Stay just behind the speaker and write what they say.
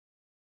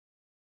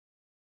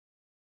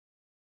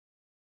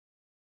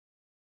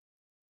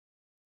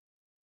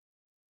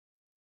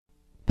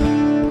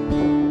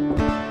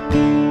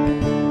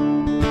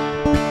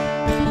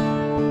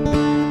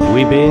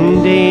We've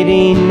been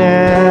dating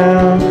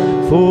now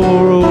for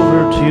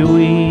over 2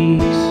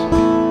 weeks.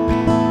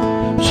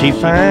 She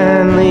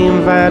finally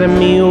invited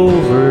me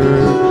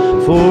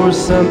over for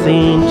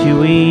something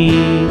to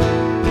eat.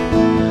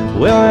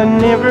 Well, I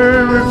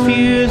never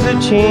refuse a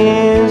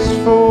chance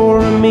for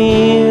a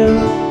meal.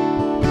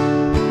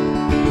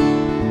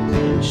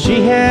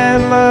 She had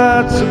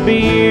lots of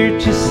beer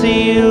to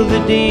seal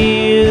the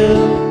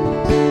deal.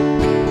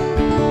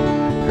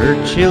 Her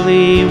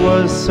chili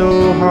was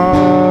so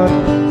hot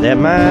that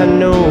my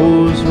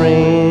nose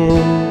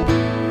ran.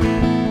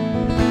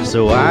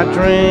 So I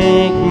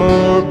drank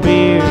more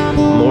beer,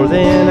 more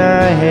than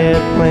I had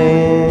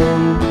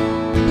planned.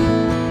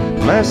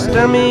 My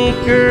stomach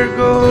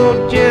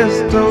gurgled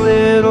just a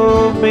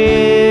little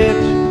bit.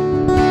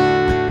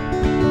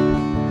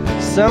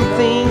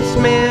 Something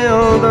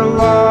smelled a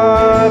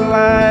lot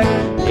like,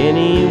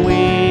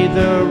 anyway,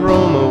 the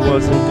aroma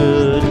wasn't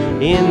good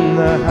in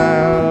the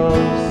house.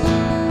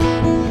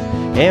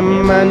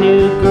 And my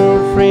new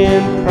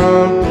girlfriend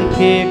promptly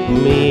kicked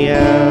me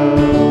out.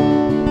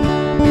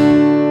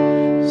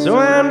 So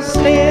I'm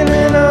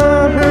standing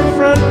on her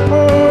front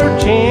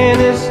porch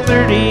and it's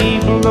 30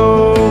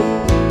 below.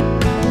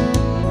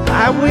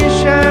 I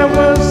wish I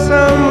was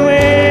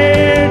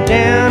somewhere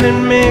down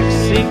in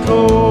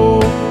Mexico.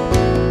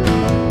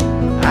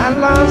 I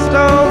lost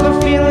all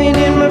the feeling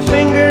in my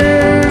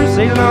fingers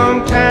a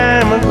long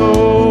time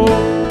ago.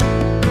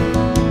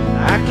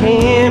 I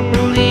can't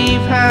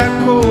believe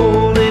how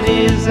cold it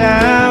is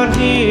out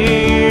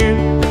here.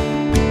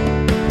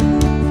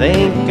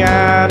 Thank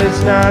God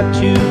it's not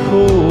too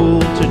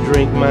cold to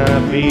drink my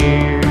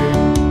beer.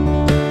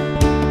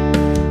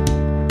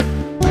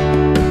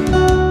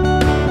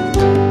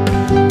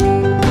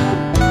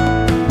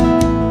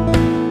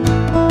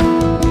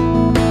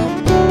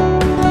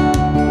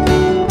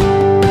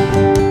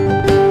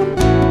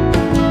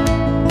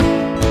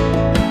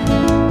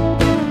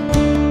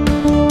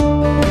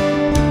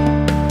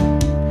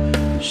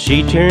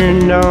 She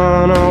turned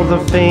on all the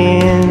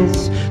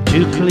fans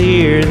to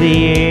clear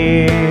the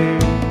air.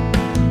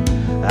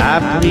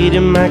 I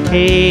pleaded my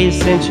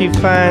case and she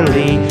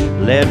finally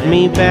let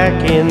me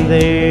back in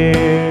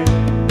there.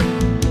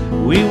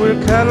 We were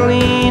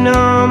cuddling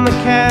on the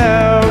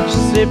couch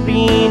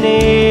sipping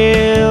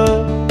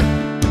ale,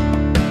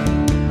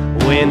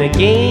 when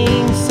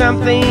again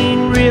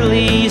something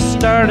really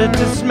started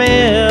to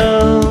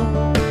smell.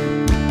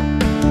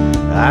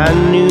 I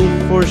knew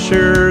for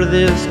sure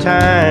this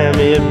time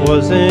it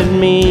wasn't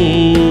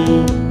me.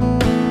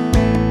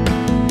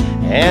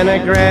 And I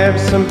grabbed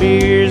some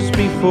beers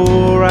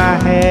before I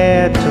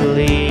had to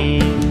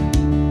leave.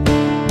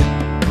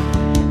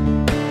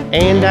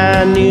 And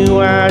I knew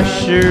I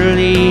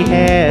surely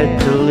had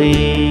to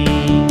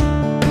leave.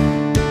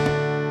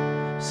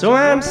 So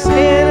I'm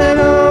standing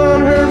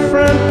on her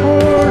front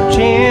porch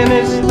and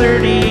it's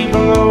 30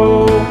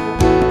 below.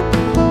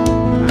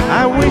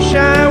 I wish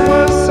I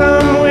was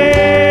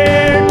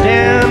somewhere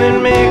down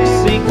in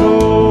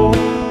Mexico.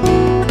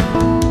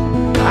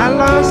 I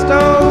lost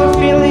all the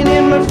feeling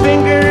in my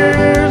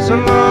fingers a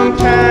long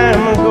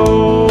time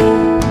ago.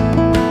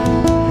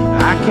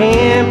 I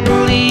can't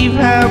believe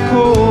how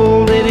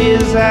cold it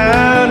is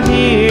out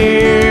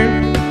here.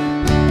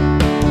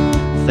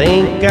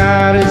 Thank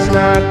God it's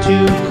not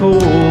too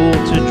cold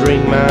to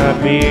drink my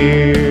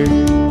beer.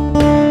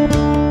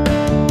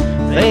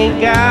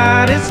 Thank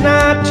God it's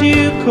not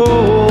too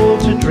cold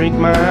to drink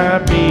my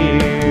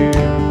beer.